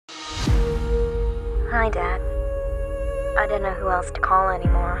Hi, Dad. I didn't know who else to call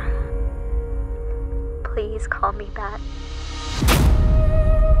anymore. Please call me back.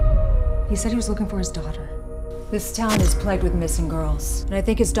 He said he was looking for his daughter. This town is plagued with missing girls, and I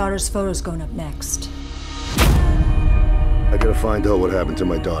think his daughter's photo's going up next. I gotta find out what happened to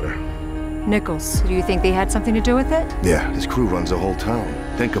my daughter. Nichols, do you think they had something to do with it? Yeah, his crew runs the whole town.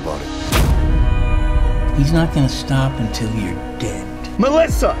 Think about it. He's not gonna stop until you're dead.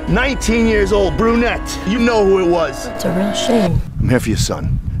 Melissa! 19 years old, brunette. You know who it was. It's a real shame. I'm here for your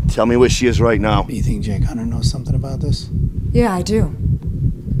son. Tell me where she is right now. You think Jake Hunter knows something about this? Yeah, I do.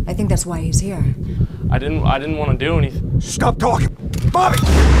 I think that's why he's here. I didn't want to do anything. Stop talking! Bobby!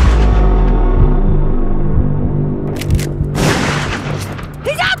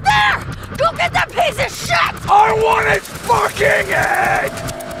 He's out there! Go get that piece of shit! I want his fucking head!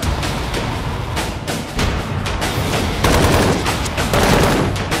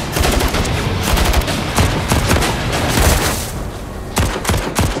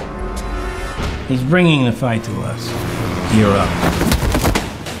 He's bringing the fight to us. You're up.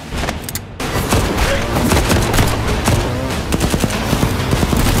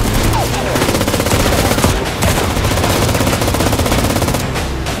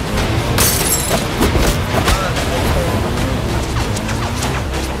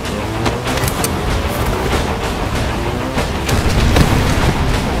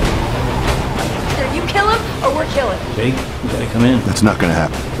 Either you kill him or we're killing him. Jake, you gotta come in. That's not gonna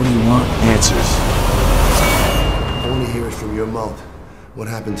happen. What do you want? Answers. I want to hear it from your mouth. What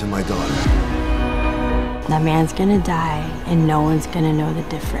happened to my daughter? That man's gonna die, and no one's gonna know the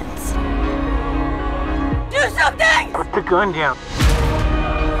difference. Do something! Put the gun down.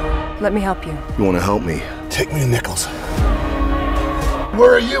 Let me help you. You want to help me? Take me to Nichols.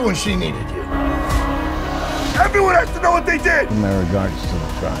 Where are you when she needed you? Everyone has to know what they did! My regards to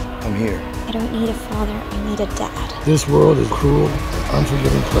the tribe. I'm here. I don't need a father, I need a dad. This world is cruel,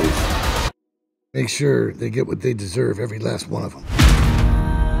 unforgiving place. Make sure they get what they deserve, every last one of them.